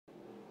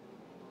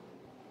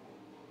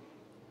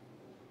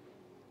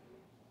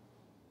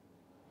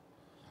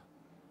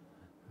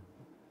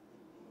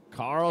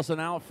Carlson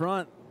out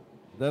front,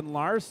 then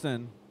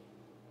Larson.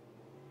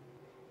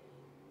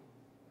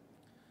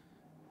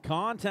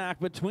 Contact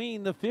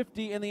between the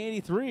 50 and the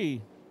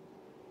 83.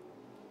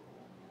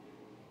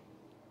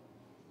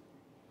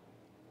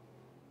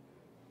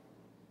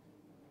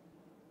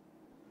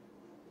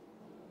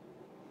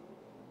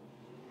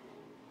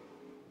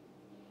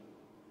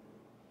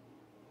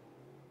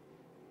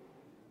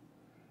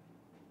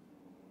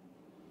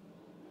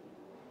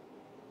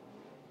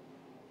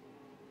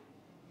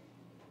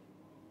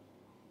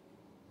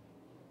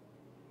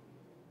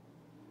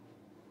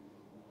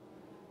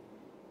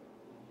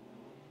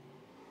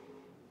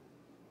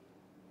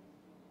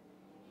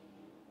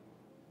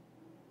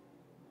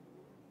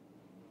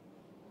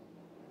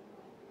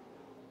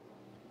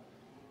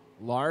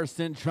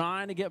 Larson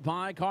trying to get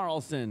by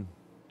Carlson.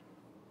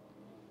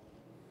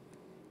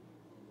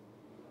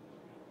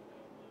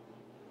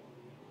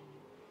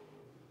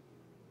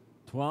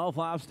 "12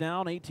 laps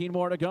down, 18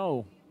 more to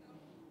go."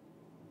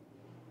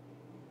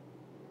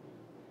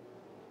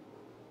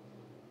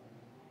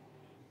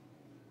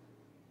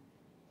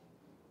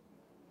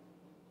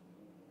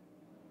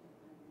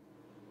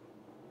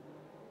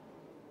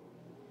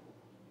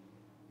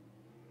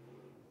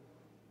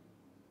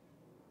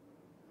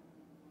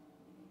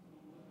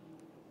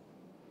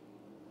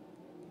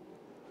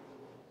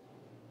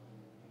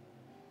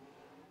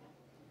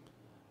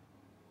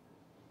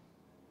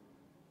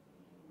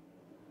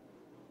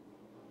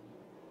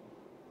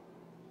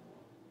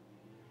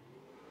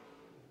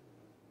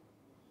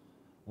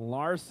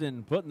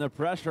 Larson putting the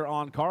pressure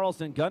on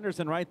Carlson.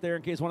 Gunderson right there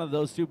in case one of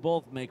those two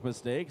both make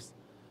mistakes.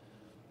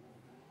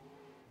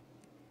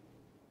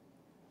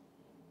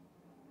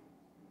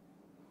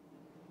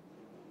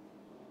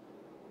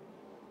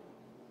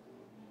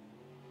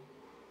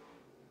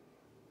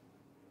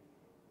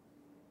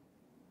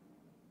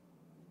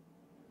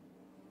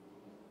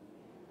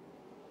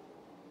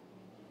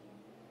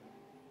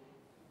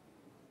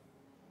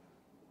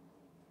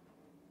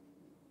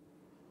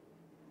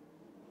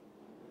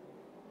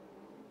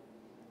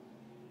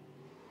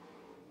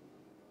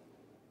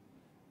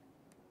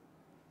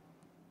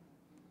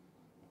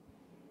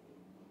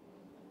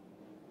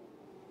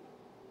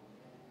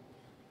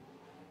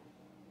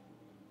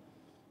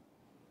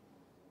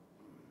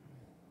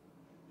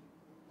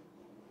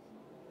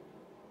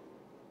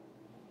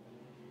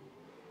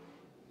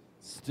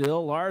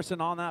 Still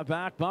Larson on that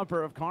back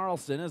bumper of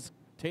Carlson as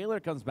Taylor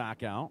comes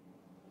back out.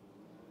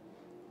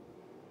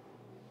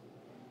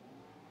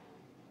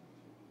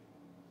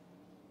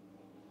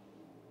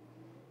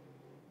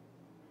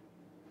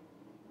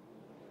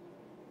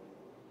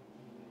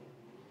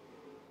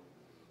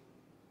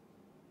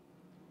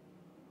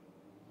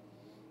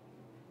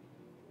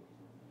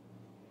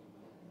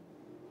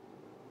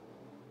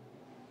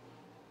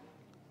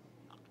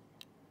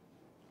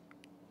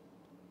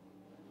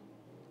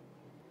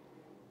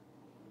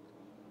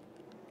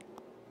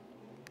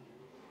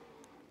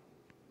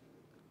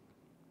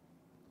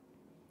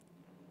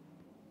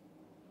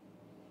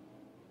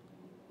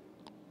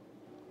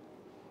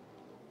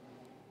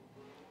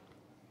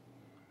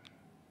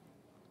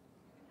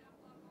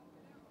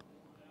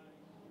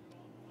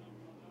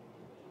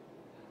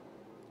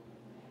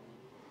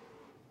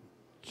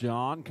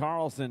 John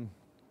Carlson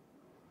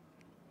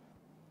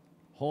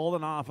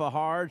holding off a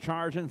hard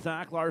charging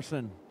Zach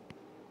Larson.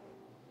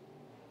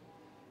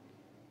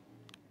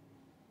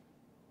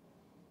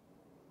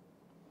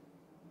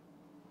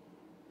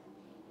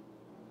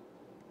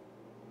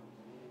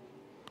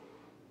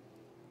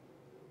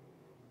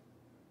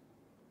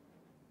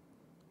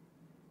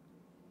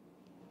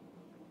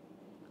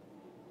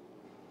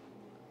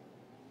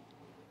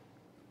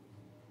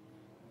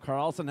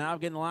 Carlson now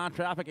getting a lot of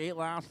traffic, 8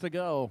 laps to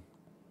go.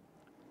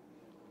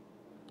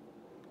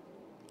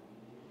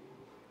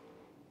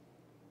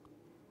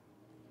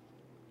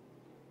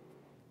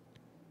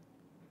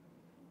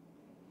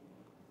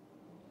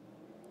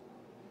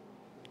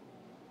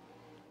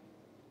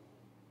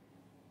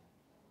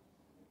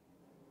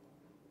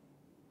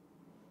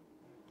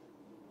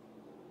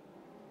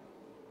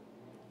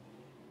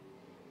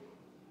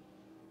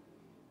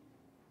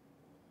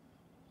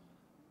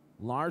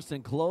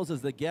 Larson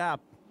closes the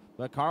gap,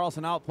 but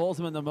Carlson outpulls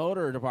him in the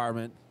motor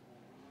department.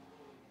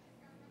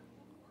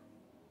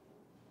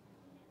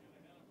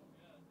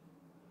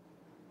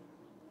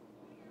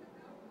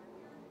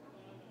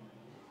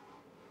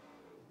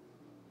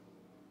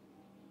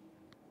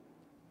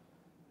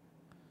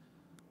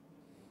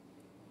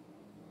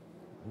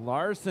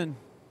 Larson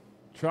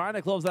trying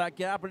to close that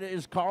gap, but it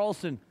is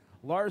Carlson.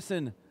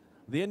 Larson,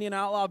 the Indian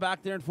Outlaw,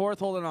 back there in fourth,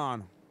 holding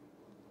on.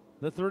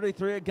 The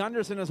 33 at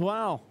Gunderson as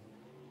well.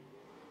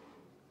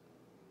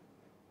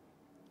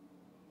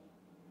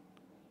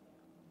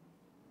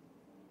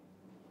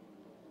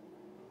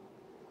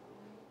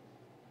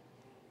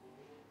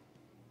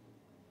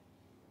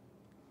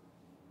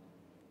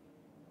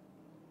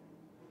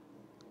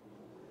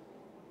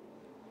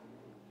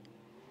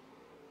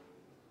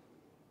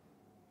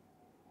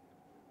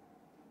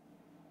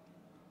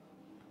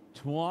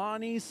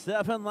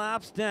 "27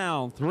 laps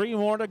down, 3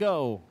 more to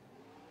go."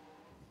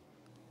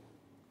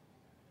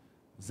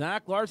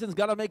 Zach Larson's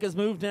got to make his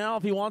move now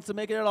if he wants to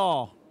make it at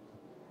all.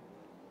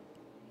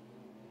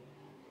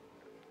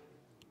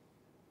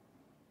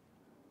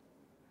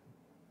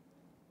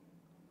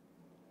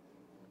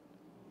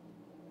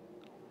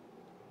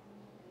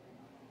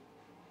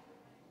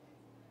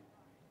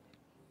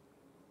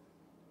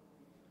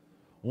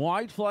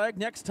 White flag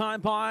next time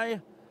by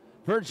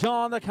for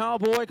John the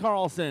Cowboy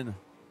Carlson.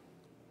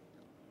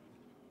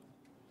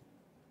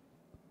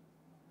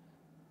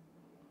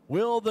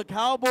 Will the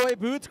Cowboy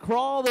Boots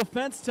crawl the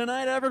fence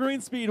tonight at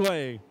Evergreen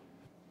Speedway?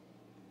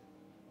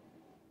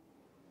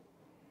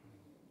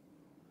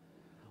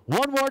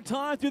 One more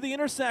time through the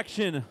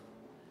intersection.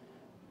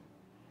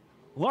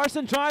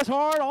 Larson tries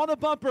hard on the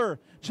bumper.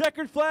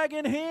 Checkered flag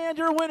in hand,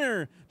 your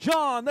winner,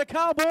 John the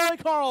Cowboy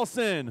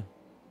Carlson.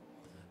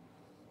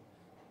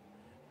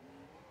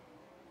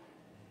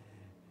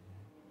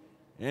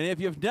 And if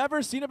you've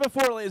never seen it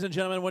before, ladies and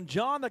gentlemen, when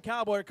John the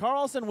Cowboy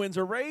Carlson wins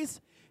a race,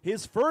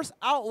 his first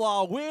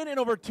Outlaw win in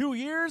over 2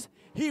 years,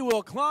 he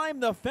will climb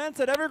the fence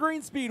at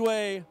Evergreen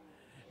Speedway.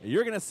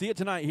 You're going to see it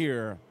tonight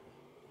here.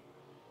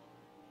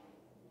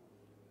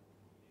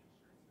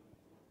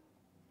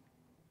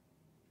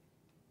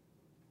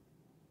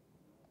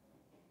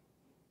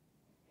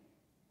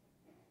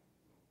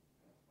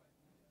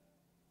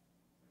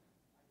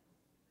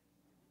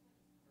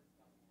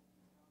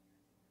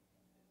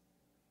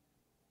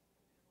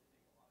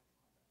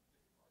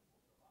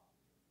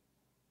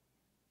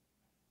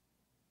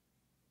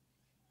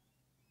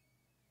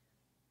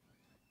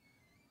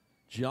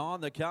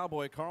 John the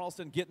Cowboy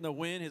Carlson getting the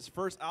win, his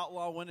first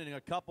Outlaw win in a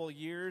couple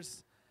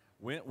years,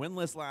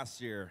 winless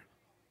last year.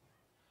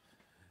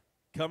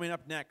 Coming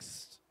up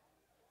next,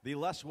 the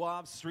Les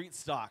Schwab Street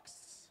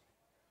Stocks.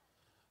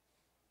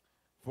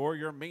 For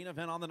your main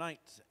event on the night,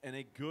 and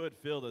a good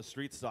field of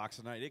Street Stocks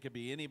tonight. It could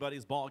be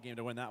anybody's ball game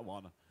to win that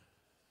one.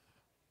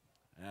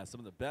 Some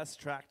of the best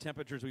track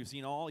temperatures we've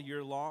seen all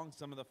year long,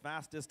 some of the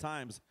fastest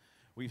times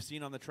we've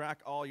seen on the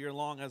track all year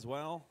long as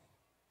well.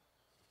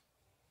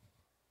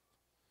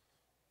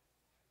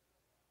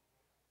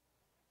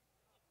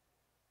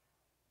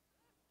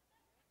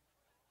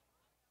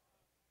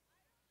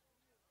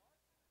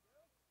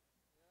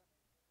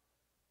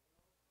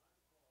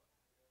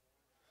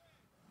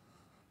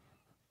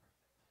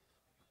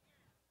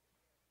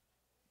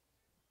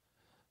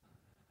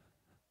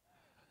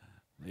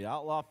 The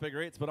Outlaw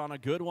figure eights put on a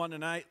good one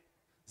tonight.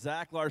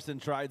 Zach Larson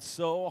tried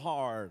so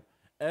hard.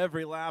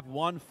 Every lap,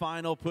 one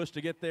final push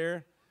to get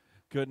there.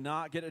 Could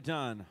not get it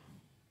done.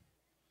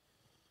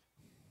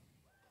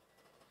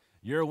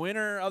 Your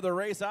winner of the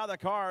race out of the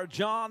car,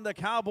 John the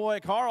Cowboy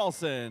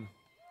Carlson.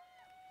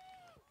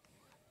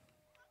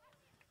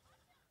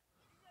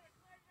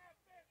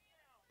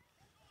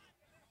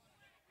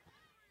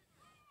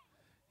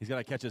 He's got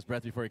to catch his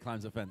breath before he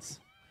climbs the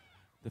fence.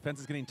 The fence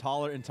is getting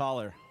taller and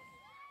taller.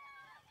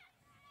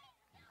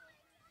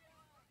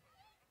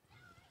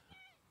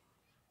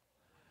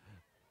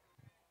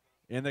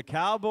 In the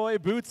Cowboy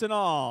boots and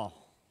all.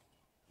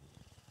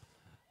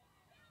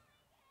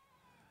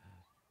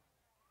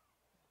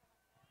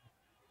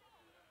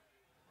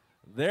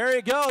 There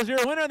he goes,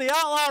 your winner in the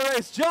Outlaw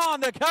race, John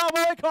the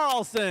Cowboy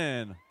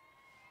Carlson.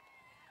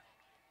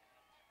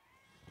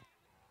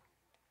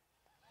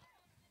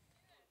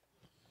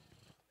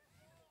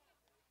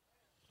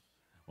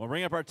 We'll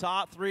bring up our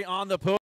top three on the podium.